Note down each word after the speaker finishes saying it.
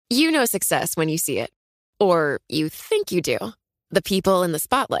You know success when you see it. Or you think you do. The people in the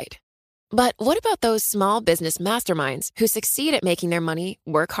spotlight. But what about those small business masterminds who succeed at making their money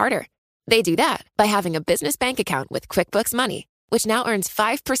work harder? They do that by having a business bank account with QuickBooks Money, which now earns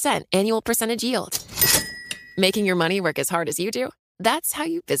 5% annual percentage yield. Making your money work as hard as you do? That's how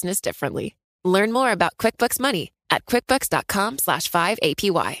you business differently. Learn more about QuickBooks Money at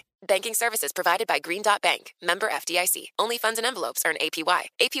quickbooks.com/5APY. Banking services provided by Green Dot Bank. Member FDIC. Only funds and envelopes earn APY.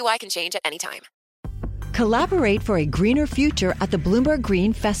 APY can change at any time. Collaborate for a greener future at the Bloomberg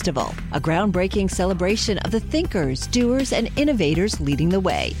Green Festival, a groundbreaking celebration of the thinkers, doers, and innovators leading the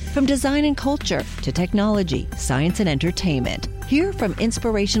way. From design and culture to technology, science, and entertainment. Hear from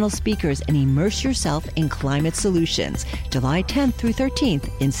inspirational speakers and immerse yourself in climate solutions. July 10th through 13th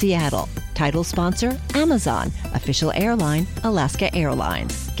in Seattle. Title sponsor, Amazon. Official airline, Alaska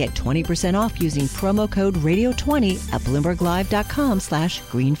Airlines. Get 20% off using promo code radio20 at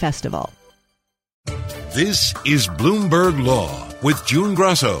BloombergLive.com/Green Festival. This is Bloomberg Law with June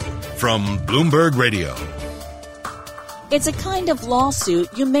Grasso from Bloomberg Radio. It's a kind of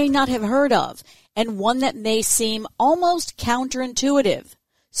lawsuit you may not have heard of, and one that may seem almost counterintuitive.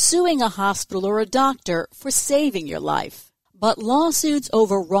 Suing a hospital or a doctor for saving your life. But lawsuits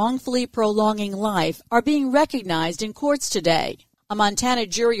over wrongfully prolonging life are being recognized in courts today. A Montana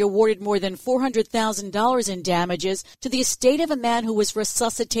jury awarded more than $400,000 in damages to the estate of a man who was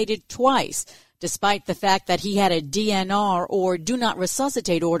resuscitated twice, despite the fact that he had a DNR, or Do Not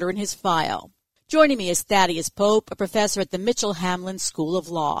Resuscitate order, in his file. Joining me is Thaddeus Pope, a professor at the Mitchell Hamlin School of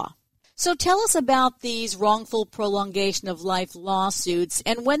Law. So tell us about these wrongful prolongation of life lawsuits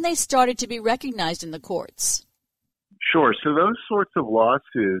and when they started to be recognized in the courts. Sure. So those sorts of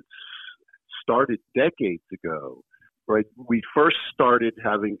lawsuits started decades ago, right? We first started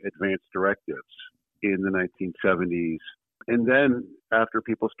having advance directives in the 1970s. And then after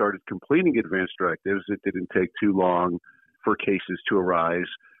people started completing advance directives, it didn't take too long for cases to arise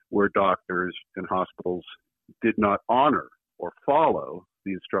where doctors and hospitals did not honor or follow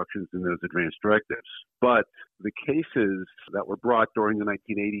the instructions in those advance directives. But the cases that were brought during the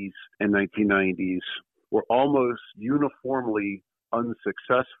 1980s and 1990s were almost uniformly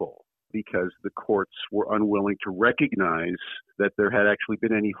unsuccessful because the courts were unwilling to recognize that there had actually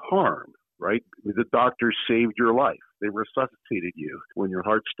been any harm, right? The doctors saved your life. They resuscitated you when your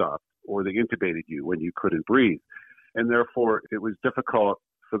heart stopped, or they intubated you when you couldn't breathe. And therefore, it was difficult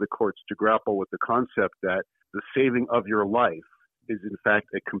for the courts to grapple with the concept that the saving of your life is in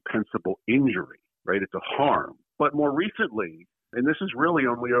fact a compensable injury, right? It's a harm. But more recently, and this is really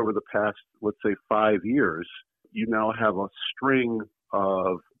only over the past, let's say, 5 years, you now have a string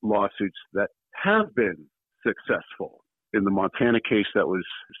of lawsuits that have been successful. In the Montana case that was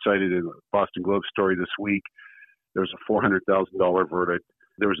cited in the Boston Globe story this week, there was a $400,000 verdict.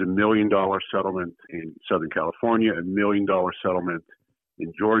 There was $1 million settlement in Southern California, $1 million settlement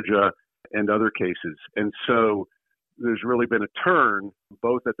in Georgia, and other cases. And so there's really been a turn,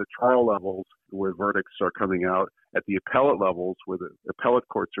 both at the trial levels where verdicts are coming out, at the appellate levels where the appellate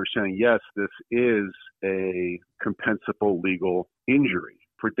courts are saying, yes, this is a compensable legal injury.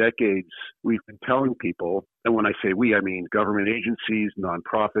 For decades, we've been telling people, and when I say we, I mean government agencies,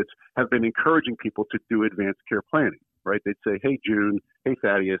 nonprofits, have been encouraging people to do advanced care planning, right? They'd say, hey, June, hey,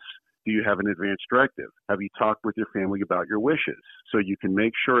 Thaddeus, do you have an advance directive? Have you talked with your family about your wishes? So you can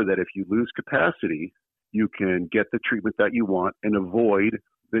make sure that if you lose capacity, you can get the treatment that you want and avoid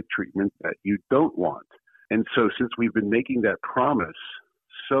the treatment that you don't want. And so since we've been making that promise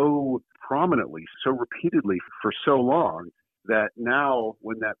so prominently, so repeatedly for so long, that now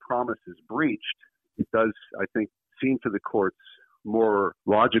when that promise is breached, it does, I think, seem to the courts more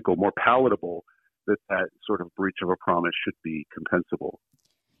logical, more palatable that that sort of breach of a promise should be compensable.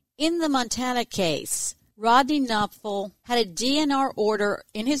 In the Montana case, Rodney Knopfel had a DNR order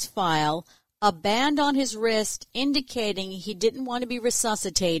in his file, a band on his wrist indicating he didn't want to be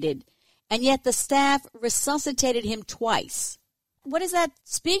resuscitated, and yet the staff resuscitated him twice. What does that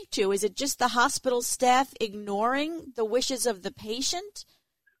speak to? Is it just the hospital staff ignoring the wishes of the patient?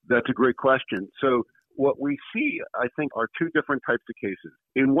 That's a great question. So what we see, I think, are two different types of cases.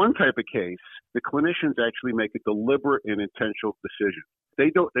 In one type of case, the clinicians actually make a deliberate and intentional decision. They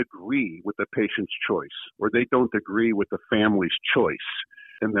don't agree with the patient's choice, or they don't agree with the family's choice,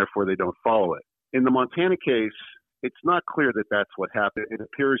 and therefore they don't follow it. In the Montana case, it's not clear that that's what happened. It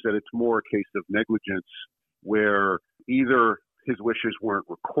appears that it's more a case of negligence where either his wishes weren't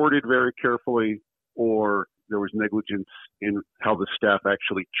recorded very carefully, or there was negligence in how the staff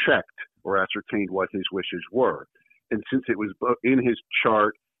actually checked or ascertained what his wishes were. And since it was in his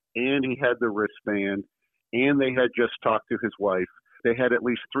chart and he had the wristband and they had just talked to his wife, they had at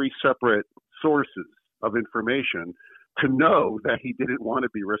least 3 separate sources of information to know that he didn't want to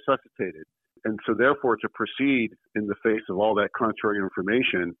be resuscitated. And so therefore, to proceed in the face of all that contrary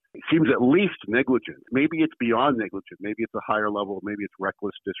information seems at least negligent. Maybe it's beyond negligent. Maybe it's a higher level. Maybe it's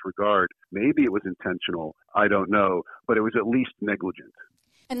reckless disregard. Maybe it was intentional. I don't know. But it was at least negligent.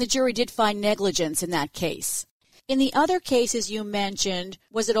 And the jury did find negligence in that case. In the other cases you mentioned,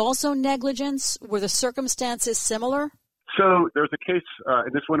 was it also negligence? Were the circumstances similar? So there's a case,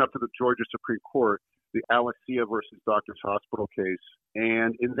 and this went up to the Georgia Supreme Court, the Alessia versus Doctors Hospital case.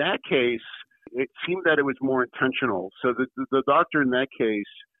 And in that case, it seemed that it was more intentional. So the doctor in that case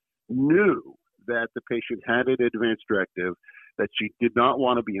knew that the patient had an advance directive, that she did not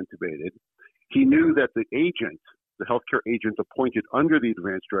want to be intubated. He knew that the agent, the healthcare agent appointed under the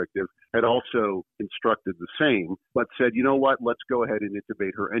advance directive, had also instructed the same, but said, you know what, let's go ahead and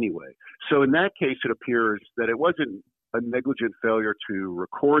intubate her anyway. So in that case, it appears that it wasn't a negligent failure to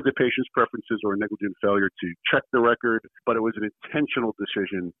record the patient's preferences or a negligent failure to check the record, but it was an intentional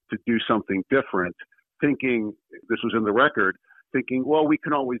decision to do something different, thinking, this was in the record, thinking, well, we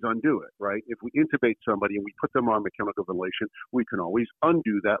can always undo it, right? If we intubate somebody and we put them on mechanical ventilation, we can always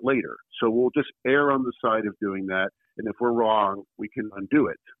undo that later. So we'll just err on the side of doing that, and if we're wrong, we can undo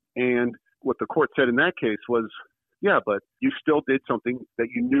it. And what the court said in that case was, yeah, but you still did something that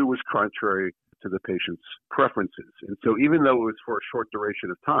you knew was contrary to the patient's preferences. And so even though it was for a short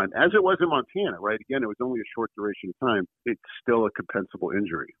duration of time, as it was in Montana, right? Again, it was only a short duration of time, it's still a compensable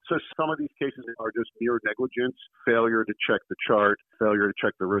injury. So some of these cases are just mere negligence, failure to check the chart, failure to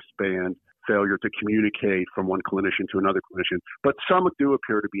check the wristband, failure to communicate from one clinician to another clinician, but some do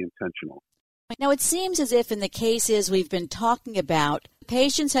appear to be intentional. Now, it seems as if in the cases we've been talking about,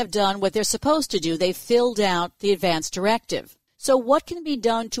 patients have done what they're supposed to do. They've filled out the advance directive. So what can be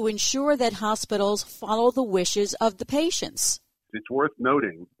done to ensure that hospitals follow the wishes of the patients? It's worth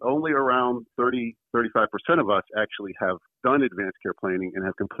noting, only around 30-35% of us actually have done advanced care planning and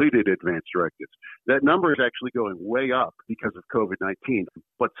have completed advanced directives. That number is actually going way up because of COVID-19,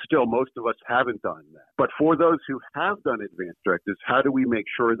 but still most of us haven't done that. But for those who have done advanced directives, how do we make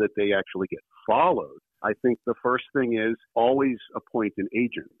sure that they actually get followed? I think the first thing is always appoint an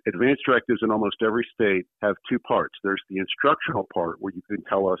agent. Advanced directives in almost every state have 2 parts. There's the instructional part where you can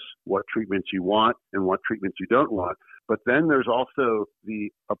tell us what treatments you want and what treatments you don't want. But then there's also the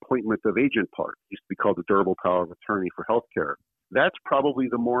appointment of agent part. It used to be called the durable power of attorney for healthcare. That's probably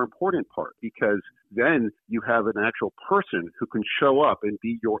the more important part because then you have an actual person who can show up and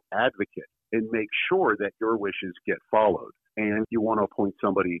be your advocate and make sure that your wishes get followed. And you want to appoint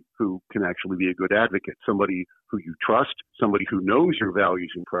somebody who can actually be a good advocate, somebody who you trust, somebody who knows your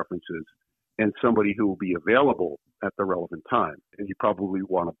values and preferences, and somebody who will be available at the relevant time. And you probably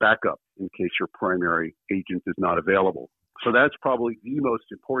want a backup in case your primary agent is not available. So that's probably the most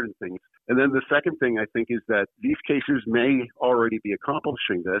important thing. And then the second thing I think is that these cases may already be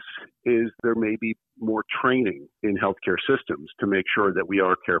accomplishing this, is there may be more training in healthcare systems to make sure that we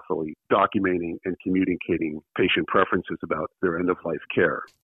are carefully documenting and communicating patient preferences about their end-of-life care.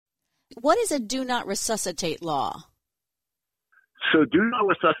 What is a do not resuscitate law? So do not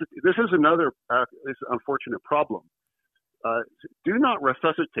resuscitate, this is another this unfortunate problem. Do not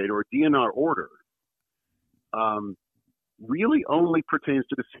resuscitate or DNR order really only pertains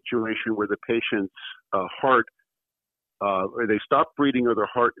to the situation where the patient's heart, or they stop breathing, or their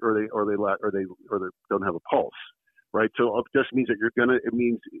heart, or they don't have a pulse, right? So it just means that it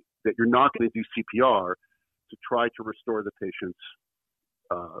means that you're not going to do CPR to try to restore the patient's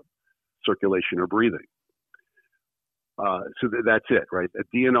circulation or breathing. So that's it, right?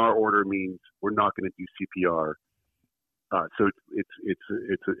 A DNR order means we're not going to do CPR. So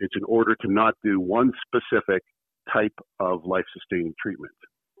it's an order to not do one specific type of life-sustaining treatment.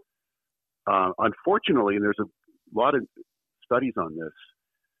 Unfortunately, and there's a lot of studies on this,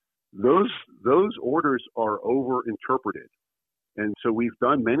 those orders are over-interpreted. And so we've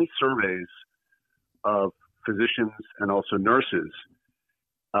done many surveys of physicians and also nurses,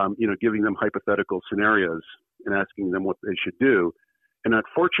 giving them hypothetical scenarios and asking them what they should do. And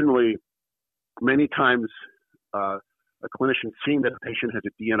unfortunately, many times a clinician seeing that a patient has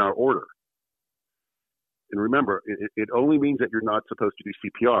a DNR order. And remember, it only means that you're not supposed to do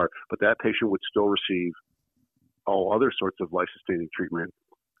CPR, but that patient would still receive all other sorts of life-sustaining treatment.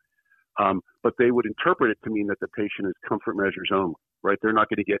 But they would interpret it to mean that the patient is comfort measures only, right? They're not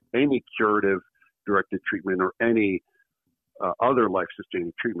going to get any curative directed treatment or any other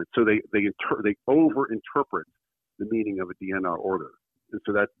life-sustaining treatment. So they over-interpret the meaning of a DNR order. And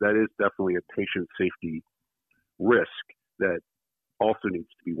so that is definitely a patient safety risk that also needs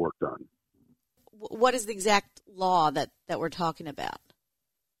to be worked on. what is the exact law that we're talking about?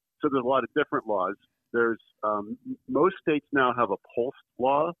 So there's a lot of different laws. There's most states now have a POLST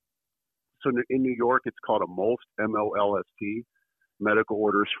law. So in New York, it's called a MOLST, M-O-L-S-T, Medical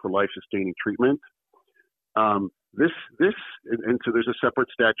Orders for Life-Sustaining Treatment. And so there's a separate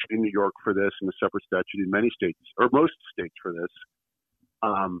statute in New York for this, and a separate statute in many states, or most states, for this.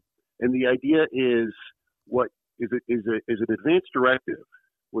 And the idea is an advance directive,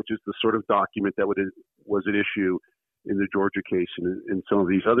 which is the sort of document that was at issue in the Georgia case and in some of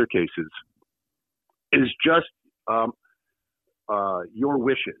these other cases, is just your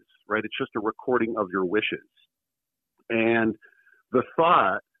wishes, right? It's just a recording of your wishes. And the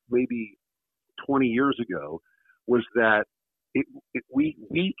thought, maybe 20 years ago, was that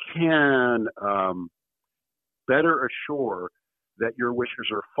we can better assure that your wishes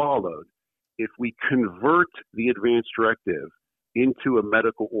are followed if we convert the advance directive into a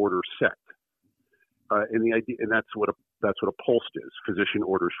medical order set. And the idea, and that's what a POLST is, Physician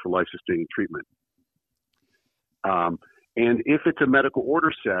Orders for Life-Sustaining Treatment. And if it's a medical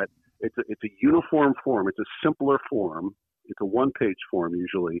order set, it's a uniform form. It's a simpler form. It's a one-page form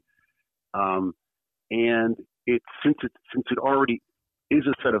usually, and since it already is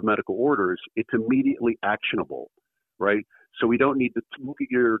a set of medical orders, it's immediately actionable, right? So we don't need to look at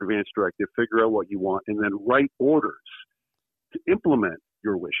your advance directive, figure out what you want, and then write orders to implement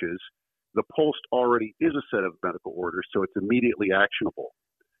your wishes. The POLST already is a set of medical orders, so it's immediately actionable.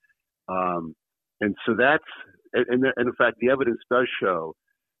 And so and in fact, the evidence does show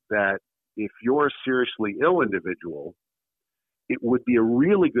that if you're a seriously ill individual, it would be a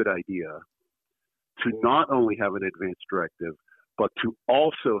really good idea to not only have an advance directive, but to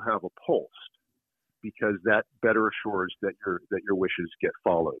also have a POLST, because that better assures that your wishes get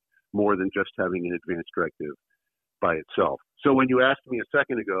followed, more than just having an advance directive by itself. So when you asked me a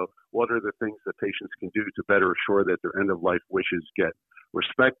second ago, what are the things that patients can do to better assure that their end-of-life wishes get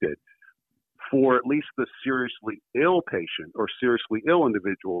respected, for at least the seriously ill patient or seriously ill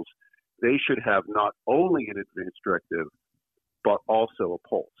individuals, they should have not only an advance directive, but also a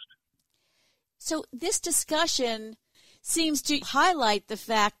POLST. So this discussion seems to highlight the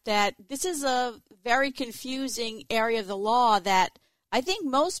fact that this is a very confusing area of the law that I think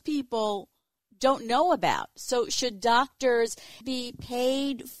most people don't know about. So should doctors be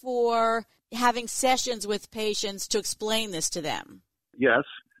paid for having sessions with patients to explain this to them? Yes.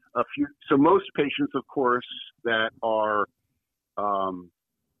 So most patients, of course, that are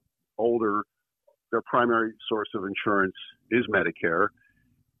older, their primary source of insurance is Medicare.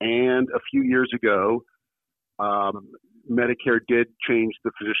 And a few years ago, Medicare did change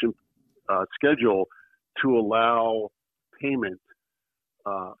the physician schedule to allow payment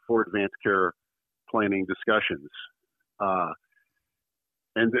for advanced care planning discussions.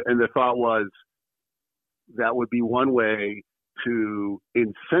 And the thought was that would be one way to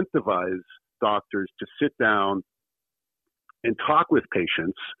incentivize doctors to sit down and talk with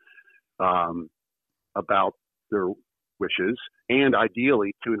patients about their wishes, and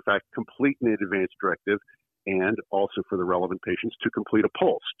ideally to, in fact, complete an advance directive, and also for the relevant patients to complete a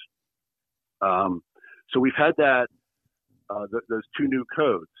POLST. So we've had that, those two new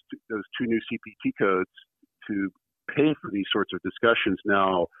codes, those two new CPT codes to pay for these sorts of discussions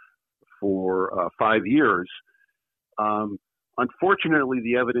now for 5 years. Unfortunately,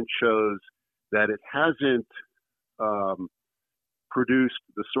 the evidence shows that it hasn't produced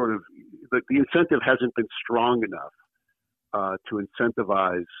the sort of, the incentive hasn't been strong enough to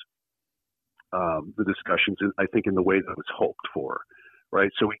incentivize the discussions, I think, in the way that was hoped for,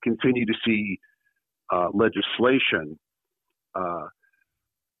 right? So we continue to see legislation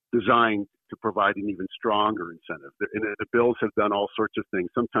designed to provide an even stronger incentive. And the bills have done all sorts of things.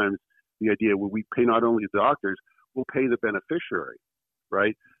 Sometimes the idea, well, we pay not only the doctors, we'll pay the beneficiary,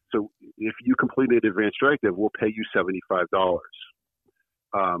 right? So if you complete an advance directive, we'll pay you $75.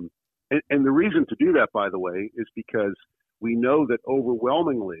 And the reason to do that, by the way, is because we know that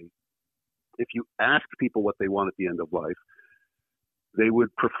overwhelmingly, if you ask people what they want at the end of life, they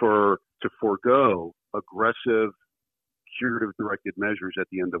would prefer to forego aggressive curative directed measures at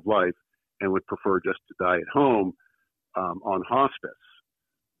the end of life and would prefer just to die at home on hospice.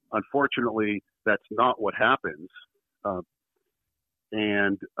 Unfortunately, that's not what happens. So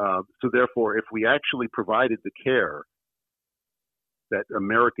therefore, if we actually provided the care that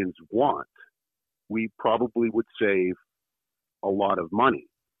Americans want, we probably would save a lot of money.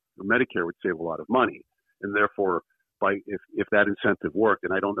 Medicare would save a lot of money. And therefore, if that incentive worked,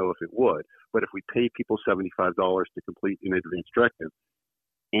 and I don't know if it would, but if we pay people $75 to complete an advance directive,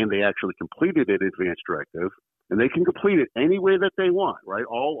 and they actually completed an advance directive, And they can complete it any way that they want, right?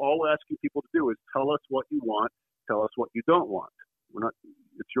 All we're asking people to do is tell us what you want, tell us what you don't want.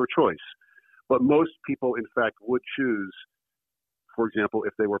 It's your choice. But most people, in fact, would choose, for example,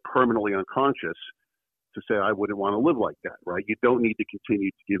 if they were permanently unconscious, to say, I wouldn't want to live like that, right? You don't need to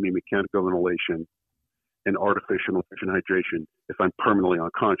continue to give me mechanical ventilation and artificial hydration if I'm permanently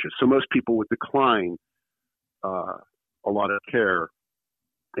unconscious. So most people would decline a lot of care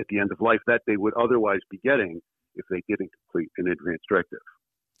at the end of life that they would otherwise be getting if they didn't complete an advance directive.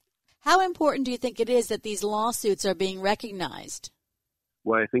 How important do you think it is that these lawsuits are being recognized?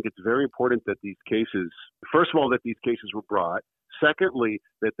 Well, I think it's very important that these cases, first of all, that these cases were brought. Secondly,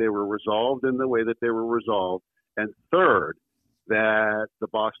 that they were resolved in the way that they were resolved. And third, that the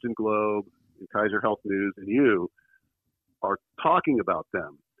Boston Globe and Kaiser Health News and you are talking about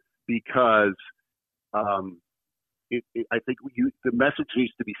them, because I think the message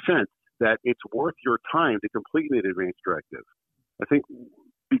needs to be sent that it's worth your time to complete an advance directive. I think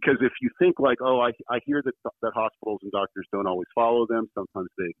because if you think like, oh, I hear that hospitals and doctors don't always follow them, sometimes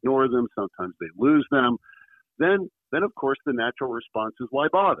they ignore them, sometimes they lose them, then of course the natural response is why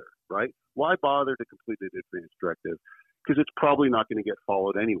bother, right? Why bother to complete an advance directive? Because it's probably not going to get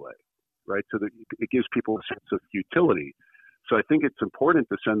followed anyway, right? So that it gives people a sense of futility. So I think it's important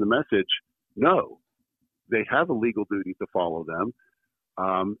to send the message, no, they have a legal duty to follow them.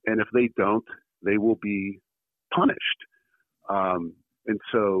 And if they don't, they will be punished. And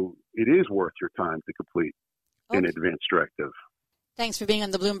so it is worth your time to complete an advance directive. Thanks for being on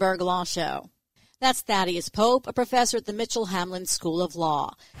the Bloomberg Law Show. That's Thaddeus Pope, a professor at the Mitchell Hamlin School of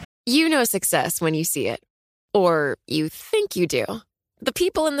Law. You know success when you see it. Or you think you do. The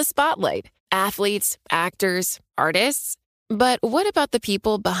people in the spotlight. Athletes, actors, artists. But what about the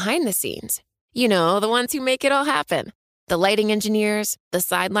people behind the scenes? You know, the ones who make it all happen. The lighting engineers, the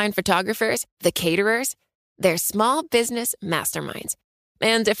sideline photographers, the caterers. They're small business masterminds.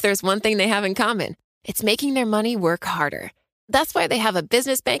 And if there's one thing they have in common, it's making their money work harder. That's why they have a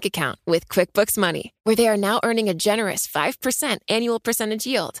business bank account with QuickBooks Money, where they are now earning a generous 5% annual percentage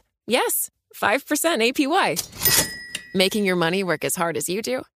yield. Yes, 5% APY. Making your money work as hard as you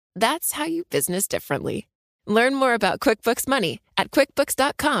do? That's how you business differently. Learn more about QuickBooks Money at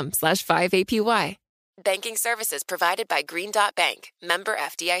quickbooks.com/5APY. Banking services provided by Green Dot Bank, member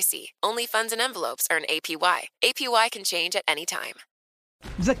FDIC. Only funds and envelopes earn APY. APY can change at any time.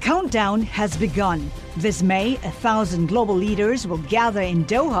 The countdown has begun. This May, 1,000 global leaders will gather in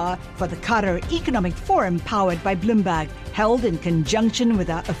Doha for the Qatar Economic Forum powered by Bloomberg, held in conjunction with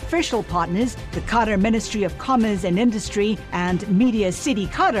our official partners, the Qatar Ministry of Commerce and Industry and Media City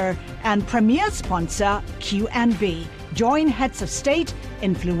Qatar, and premier sponsor QNB. Join heads of state,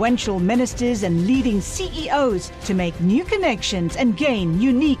 influential ministers, and leading CEOs to make new connections and gain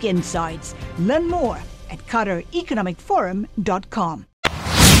unique insights. Learn more at QatarEconomicForum.com.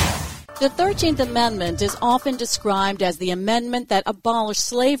 The 13th Amendment is often described as the amendment that abolished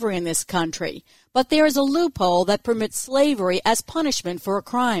slavery in this country, but there is a loophole that permits slavery as punishment for a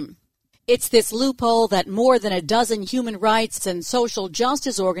crime. It's this loophole that more than a dozen human rights and social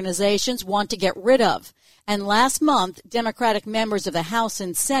justice organizations want to get rid of. And last month, Democratic members of the House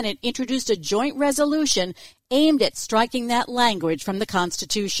and Senate introduced a joint resolution aimed at striking that language from the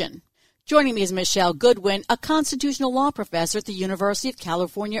Constitution. Joining me is Michelle Goodwin, a constitutional law professor at the University of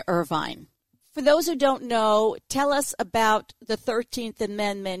California, Irvine. For those who don't know, tell us about the 13th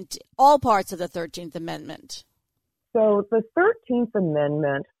Amendment, all parts of the 13th Amendment. So the 13th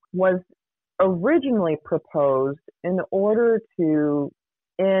Amendment was originally proposed in order to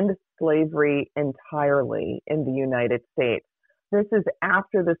end slavery entirely in the United States. This is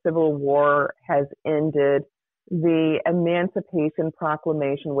after the Civil War has ended. The Emancipation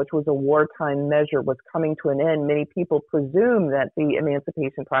Proclamation, which was a wartime measure, was coming to an end. Many people presume that the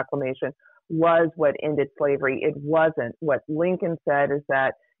Emancipation Proclamation was what ended slavery. It wasn't. What Lincoln said is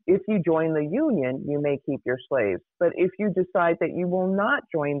that if you join the Union, you may keep your slaves. But if you decide that you will not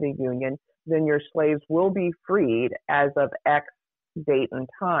join the Union, then your slaves will be freed as of X date and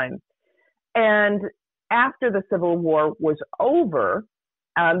time. And after the Civil War was over,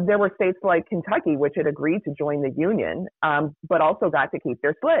 there were states like Kentucky, which had agreed to join the Union, but also got to keep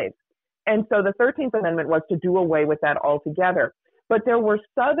their slaves. And so the 13th Amendment was to do away with that altogether. But there were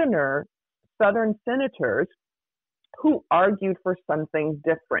Southern senators who argued for something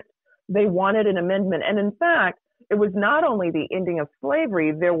different. They wanted an amendment. And in fact, it was not only the ending of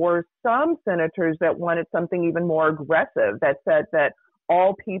slavery, there were some senators that wanted something even more aggressive that said that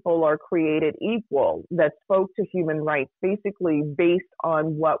all people are created equal, that spoke to human rights, basically based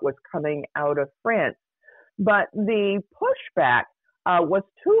on what was coming out of France. But the pushback was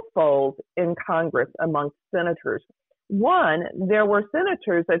twofold in Congress amongst senators. One, there were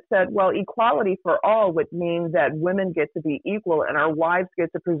senators that said, well, equality for all would mean that women get to be equal and our wives get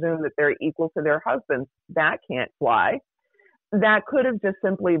to presume that they're equal to their husbands. That can't fly. That could have just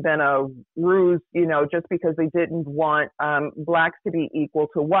simply been a ruse, just because they didn't want blacks to be equal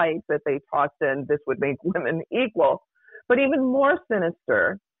to whites, that they tossed in this would make women equal. But even more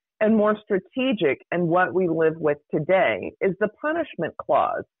sinister and more strategic, and what we live with today, is the punishment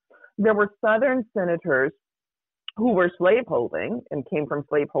clause. There were Southern senators who were slaveholding and came from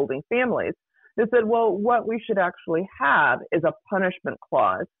slaveholding families that said, well, what we should actually have is a punishment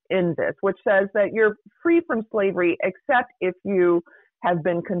clause in this, which says that you're free from slavery except if you have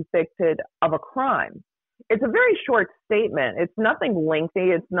been convicted of a crime. It's a very short statement. It's nothing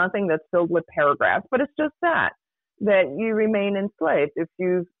lengthy. It's nothing that's filled with paragraphs, but it's just that you remain enslaved if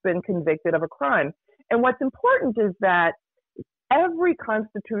you've been convicted of a crime. And what's important is that every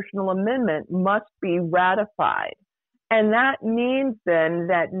constitutional amendment must be ratified. And that means then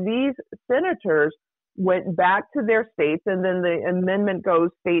that these senators went back to their states, and then the amendment goes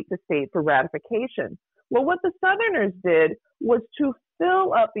state to state for ratification. Well, what the Southerners did was to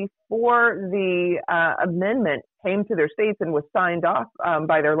fill up before the amendment came to their states and was signed off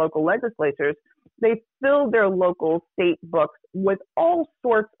by their local legislatures. They filled their local state books with all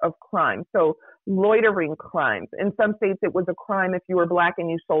sorts of crimes. So loitering crimes. In some states, it was a crime if you were black and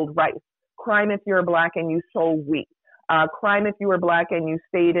you sold rice. Crime if you were black and you sold wheat. Crime if you were black and you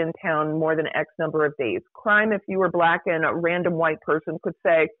stayed in town more than X number of days. Crime if you were black and a random white person could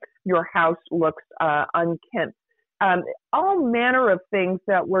say your house looks unkempt. All manner of things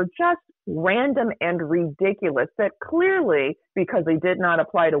that were just random and ridiculous that clearly, because they did not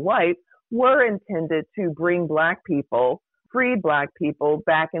apply to whites, were intended to bring black people, freed black people,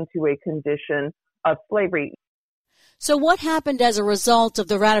 back into a condition of slavery. So what happened as a result of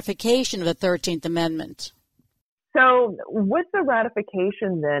the ratification of the 13th Amendment? So with the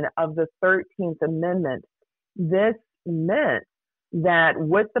ratification then of the 13th Amendment, this meant that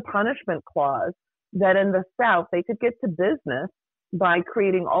with the punishment clause, that in the South, they could get to business by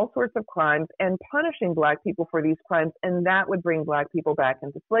creating all sorts of crimes and punishing black people for these crimes, and that would bring black people back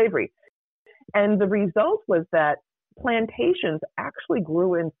into slavery. And the result was that plantations actually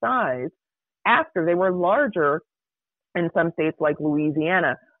grew in size after they were larger in some states like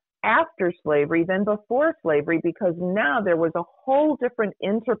Louisiana after slavery than before slavery, because now there was a whole different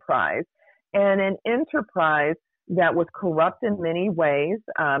enterprise, and an enterprise that was corrupt in many ways.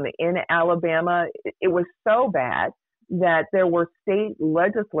 In Alabama, it was so bad that there were state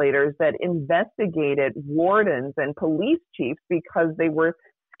legislators that investigated wardens and police chiefs because they were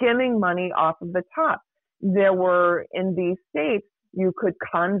skimming money off of the top. There were, in these states, you could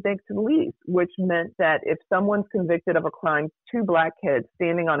convict lease, which meant that if someone's convicted of a crime, two black kids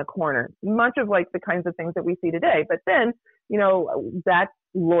standing on a corner, much of like the kinds of things that we see today. But then, that's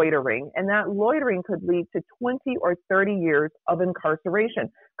loitering, and that loitering could lead to 20 or 30 years of incarceration.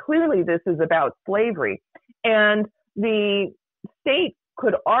 Clearly, this is about slavery. And the state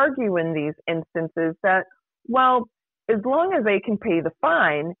could argue in these instances that, well, as long as they can pay the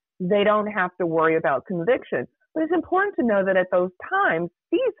fine, they don't have to worry about conviction. But it's important to know that at those times,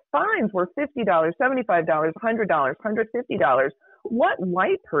 these fines were $50, $75, $100, $150. What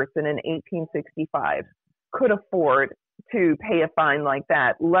white person in 1865 could afford to pay a fine like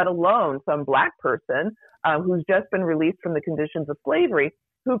that, let alone some black person who's just been released from the conditions of slavery,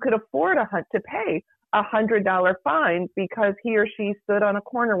 who could afford to pay a $100 fine because he or she stood on a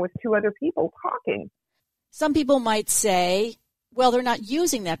corner with two other people talking? Some people might say, well, they're not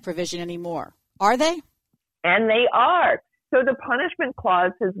using that provision anymore. Are they? And they are. So the punishment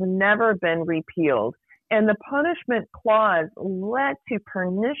clause has never been repealed. And the punishment clause led to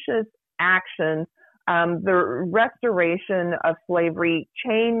pernicious actions, the restoration of slavery,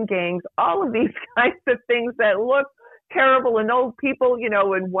 chain gangs, all of these kinds of things that look terrible, and old people,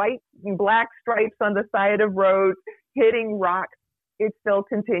 in white and black stripes on the side of roads, hitting rocks. It still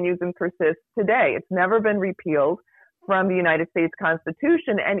continues and persists today. It's never been repealed from the United States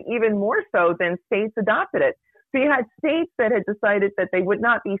Constitution, and even more so than states adopted it. So you had states that had decided that they would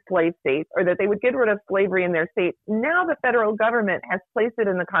not be slave states, or that they would get rid of slavery in their states. Now the federal government has placed it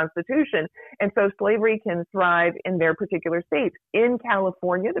in the Constitution, and so slavery can thrive in their particular states. In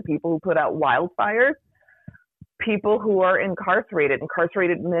California, the people who put out wildfires, people who are incarcerated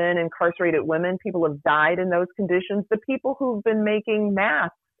men, incarcerated women, people have died in those conditions. The people who've been making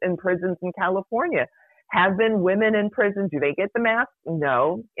masks in prisons in California have been women in prison. Do they get the mask?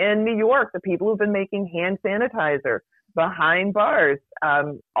 No. In New York, the people who've been making hand sanitizer, behind bars.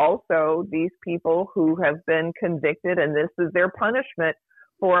 Also, these people who have been convicted, and this is their punishment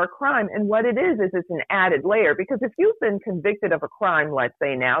for a crime. And what it is it's an added layer, because if you've been convicted of a crime, let's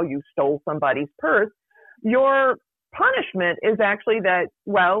say now you stole somebody's purse, your punishment is actually that,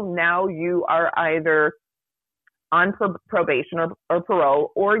 well, now you are either on probation or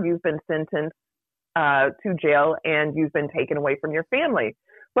parole, or you've been sentenced to jail and you've been taken away from your family.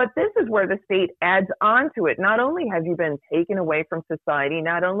 But this is where the state adds on to it. Not only have you been taken away from society,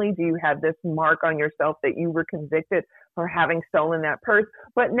 not only do you have this mark on yourself that you were convicted for having stolen that purse,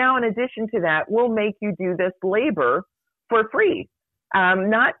 but now in addition to that, we'll make you do this labor for free,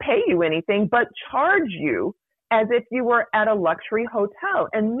 not pay you anything, but charge you as if you were at a luxury hotel.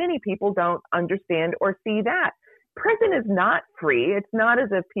 And many people don't understand or see that. Prison is not free. It's not as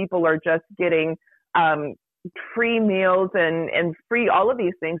if people are just getting free meals and free all of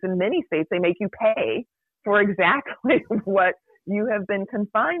these things. In many states, they make you pay for exactly what you have been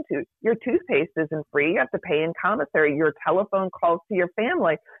confined to. Your toothpaste isn't free. You have to pay in commissary. Your telephone calls to your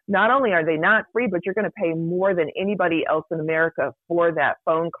family, not only are they not free, but you're going to pay more than anybody else in America for that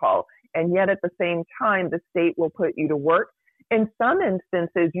phone call. And yet at the same time, the state will put you to work. In some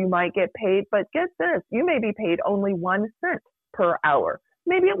instances, you might get paid, but get this, you may be paid only 1 cent per hour.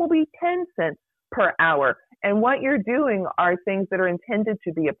 Maybe it will be 10 cents per hour. And what you're doing are things that are intended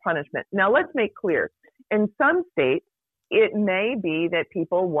to be a punishment. Now, let's make clear. In some states, it may be that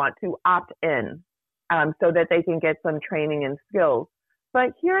people want to opt in so that they can get some training and skills.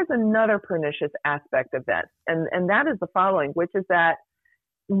 But here's another pernicious aspect of that, and that is the following, which is that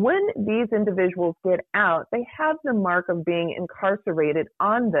when these individuals get out, they have the mark of being incarcerated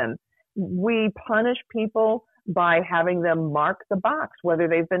on them. We punish people by having them mark the box, whether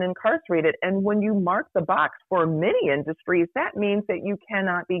they've been incarcerated. And when you mark the box for many industries, that means that you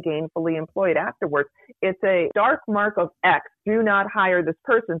cannot be gainfully employed afterwards. It's a dark mark of X. Do not hire this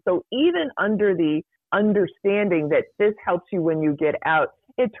person. So even under the understanding that this helps you when you get out,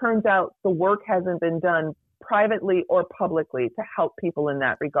 it turns out the work hasn't been done privately or publicly to help people in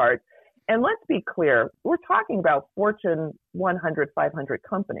that regard. And let's be clear, we're talking about Fortune 100, 500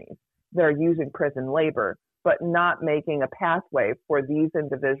 companies that are using prison labor, but not making a pathway for these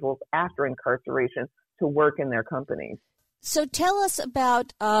individuals after incarceration to work in their companies. So tell us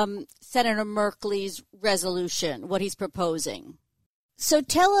about Senator Merkley's resolution, what he's proposing. So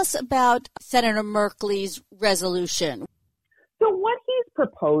what he's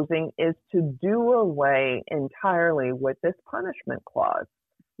proposing is to do away entirely with this punishment clause.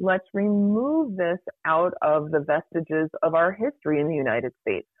 Let's remove this out of the vestiges of our history in the United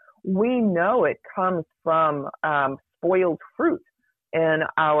States. We know it comes from spoiled fruit in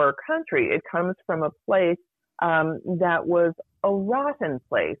our country. It comes from a place that was a rotten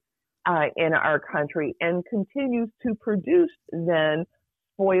place in our country and continues to produce then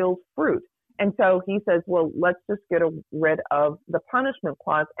spoiled fruit. And so he says, well, let's just get rid of the punishment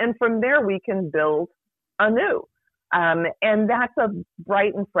clause. And from there, we can build anew. And that's a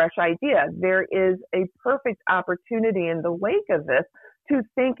bright and fresh idea. There is a perfect opportunity in the wake of this to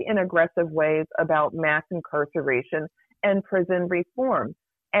think in aggressive ways about mass incarceration and prison reform.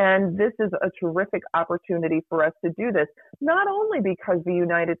 And this is a terrific opportunity for us to do this, not only because the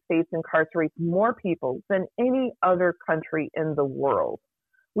United States incarcerates more people than any other country in the world.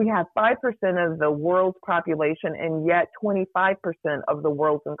 We have 5% of the world's population and yet 25% of the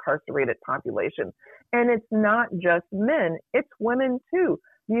world's incarcerated population. And it's not just men, it's women too.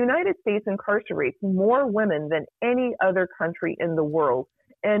 The United States incarcerates more women than any other country in the world.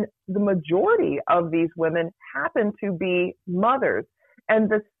 And the majority of these women happen to be mothers. And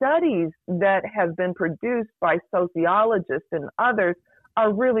the studies that have been produced by sociologists and others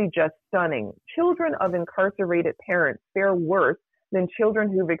are really just stunning. Children of incarcerated parents fare worse than children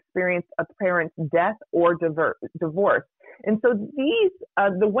who've experienced a parent's death or divorce. And so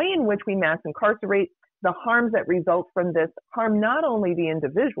the way in which we mass incarcerate, the harms that result from this harm not only the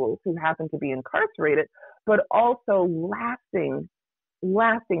individuals who happen to be incarcerated, but also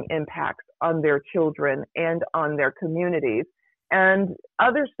lasting impacts on their children and on their communities. And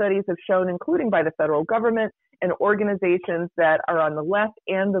other studies have shown, including by the federal government and organizations that are on the left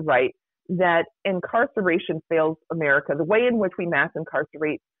and the right, that incarceration fails America. The way in which we mass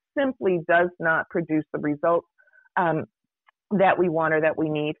incarcerate simply does not produce the results that we want or that we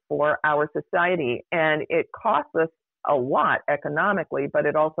need for our society. And it costs us a lot economically, but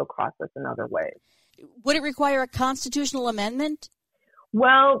it also costs us in other ways. Would it require a constitutional amendment?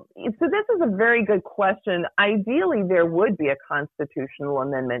 Well, so this is a very good question. Ideally, there would be a constitutional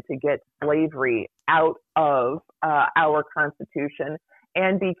amendment to get slavery out of our Constitution.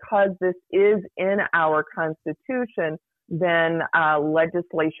 And because this is in our Constitution, then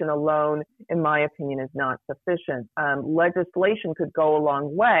legislation alone, in my opinion, is not sufficient. Legislation could go a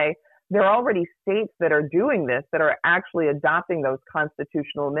long way. There are already states that are doing this, that are actually adopting those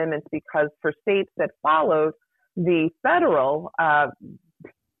constitutional amendments, because for states that followed the federal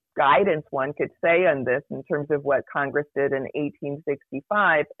guidance, one could say, on this in terms of what Congress did in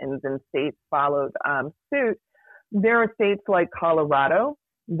 1865, and then states followed suit. There are states like Colorado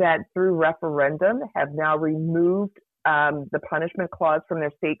that through referendum have now removed the punishment clause from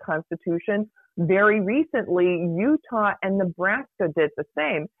their state constitution. Very recently, Utah and Nebraska did the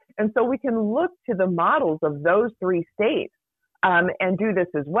same. And so we can look to the models of those three states and do this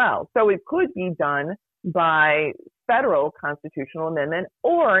as well. So it could be done by federal constitutional amendment,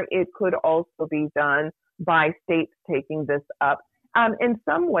 or it could also be done by states taking this up. In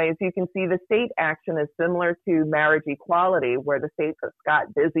some ways, you can see the state action is similar to marriage equality, where the states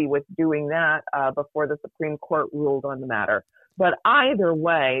got busy with doing that before the Supreme Court ruled on the matter. But either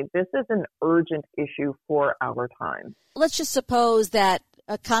way, this is an urgent issue for our time. Let's just suppose that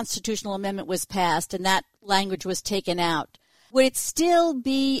a constitutional amendment was passed and that language was taken out. Would it still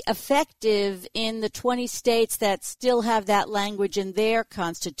be effective in the 20 states that still have that language in their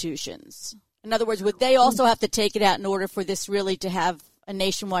constitutions? In other words, would they also have to take it out in order for this really to have a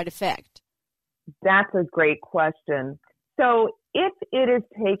nationwide effect? That's a great question. So if it is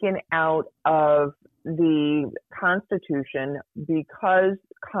taken out of the Constitution because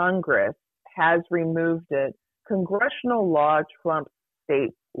Congress has removed it, congressional law trumps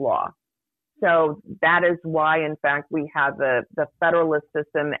state law. So that is why, in fact, we have the federalist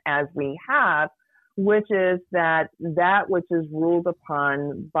system as we have, which is that which is ruled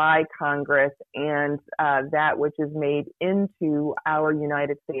upon by Congress and that which is made into our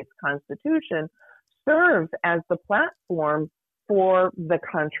United States Constitution serves as the platform for the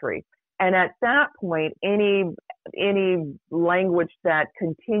country. And at that point, any language that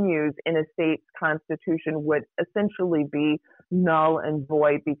continues in a state's constitution would essentially be null and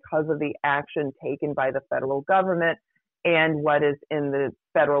void because of the action taken by the federal government and what is in the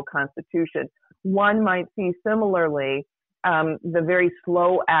federal constitution. One might see similarly the very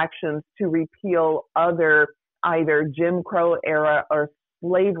slow actions to repeal other either Jim Crow era or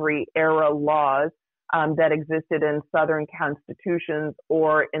slavery era laws that existed in Southern constitutions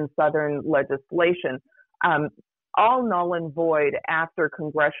or in Southern legislation, all null and void after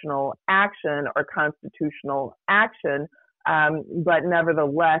congressional action or constitutional action, but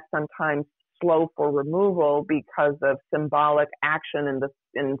nevertheless sometimes slow for removal because of symbolic action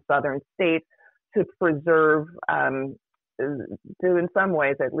in Southern states to preserve, to in some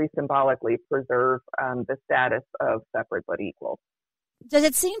ways, at least symbolically, preserve the status of separate but equal. Does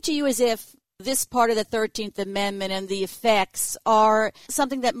it seem to you as if this part of the 13th Amendment and the effects are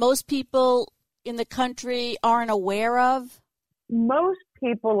something that most people in the country aren't aware of? Most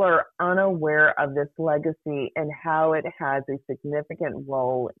people are unaware of this legacy and how it has a significant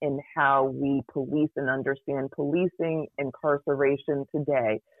role in how we police and understand policing, incarceration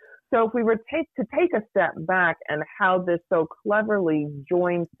today. So if we were to take a step back and how this so cleverly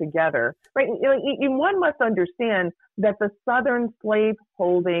joins together, right? One must understand that the Southern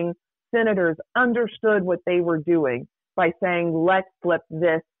slave-holding senators understood what they were doing by saying, let's flip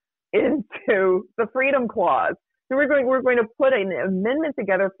this into the Freedom Clause. So we're going to put an amendment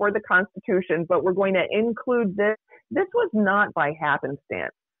together for the Constitution, but we're going to include this. This was not by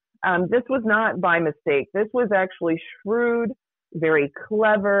happenstance. This was not by mistake. This was actually shrewd, very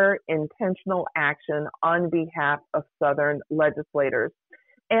clever, intentional action on behalf of Southern legislators.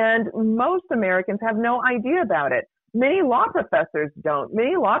 And most Americans have no idea about it. Many law professors don't.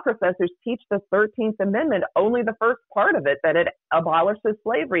 Many law professors teach the 13th Amendment, only the first part of it, that it abolishes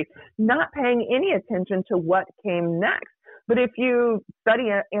slavery, not paying any attention to what came next. But if you study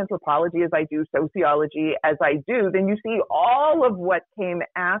anthropology, as I do, sociology, as I do, then you see all of what came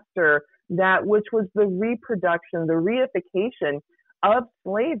after that, which was the reproduction, the reification of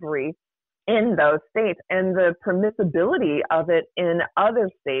slavery in those states and the permissibility of it in other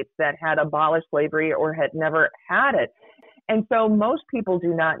states that had abolished slavery or had never had it. And so most people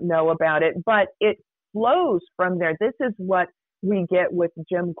do not know about it, but it flows from there. This is what we get with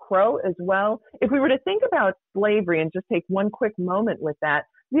Jim Crow as well. If we were to think about slavery and just take one quick moment with that,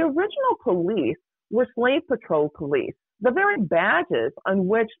 the original police were slave patrol police. The very badges on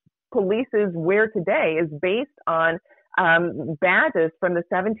which polices wear today is based on badges from the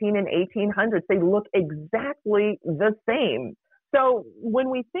 17 and 1800s. They look exactly the same. So when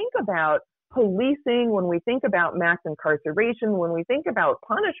we think about policing, when we think about mass incarceration, when we think about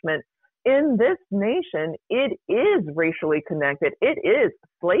punishment, in this nation, it is racially connected. It is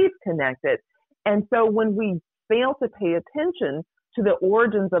slave connected. And so when we fail to pay attention to the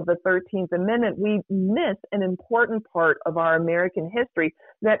origins of the 13th Amendment, we miss an important part of our American history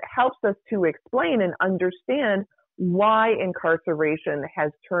that helps us to explain and understand why incarceration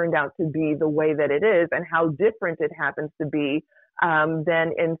has turned out to be the way that it is and how different it happens to be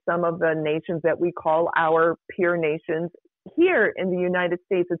than in some of the nations that we call our peer nations. Here in the United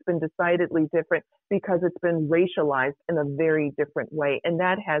States, it's been decidedly different because it's been racialized in a very different way, and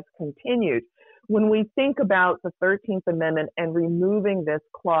that has continued. When we think about the 13th Amendment and removing this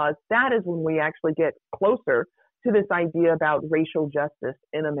clause, that is when we actually get closer to this idea about racial justice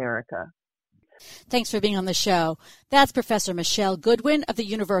in America. Thanks for being on the show. That's Professor Michelle Goodwin of the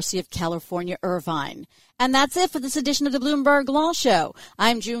University of California, Irvine. And that's it for this edition of the Bloomberg Law Show.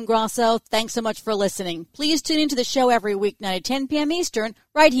 I'm June Grosso. Thanks so much for listening. Please tune into the show every weeknight at 10 p.m. Eastern,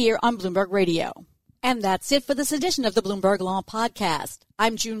 right here on Bloomberg Radio. And that's it for this edition of the Bloomberg Law Podcast.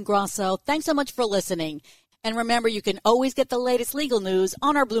 I'm June Grosso. Thanks so much for listening. And remember, you can always get the latest legal news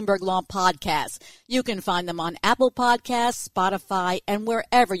on our Bloomberg Law Podcasts. You can find them on Apple Podcasts, Spotify, and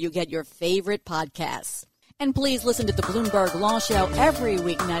wherever you get your favorite podcasts. And please listen to the Bloomberg Law Show every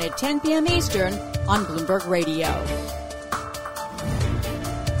weeknight at 10 p.m. Eastern on Bloomberg Radio.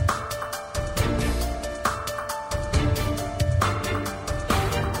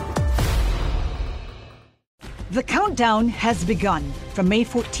 The countdown has begun. From May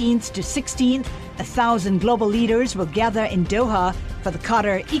 14th to 16th, 1,000 global leaders will gather in Doha for the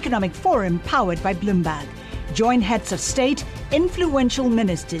Qatar Economic Forum powered by Bloomberg. Join heads of state, influential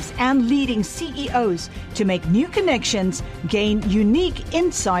ministers, and leading CEOs to make new connections, gain unique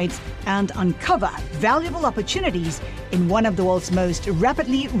insights, and uncover valuable opportunities in one of the world's most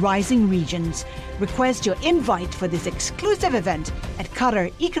rapidly rising regions. Request your invite for this exclusive event at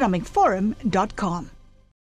QatarEconomicForum.com.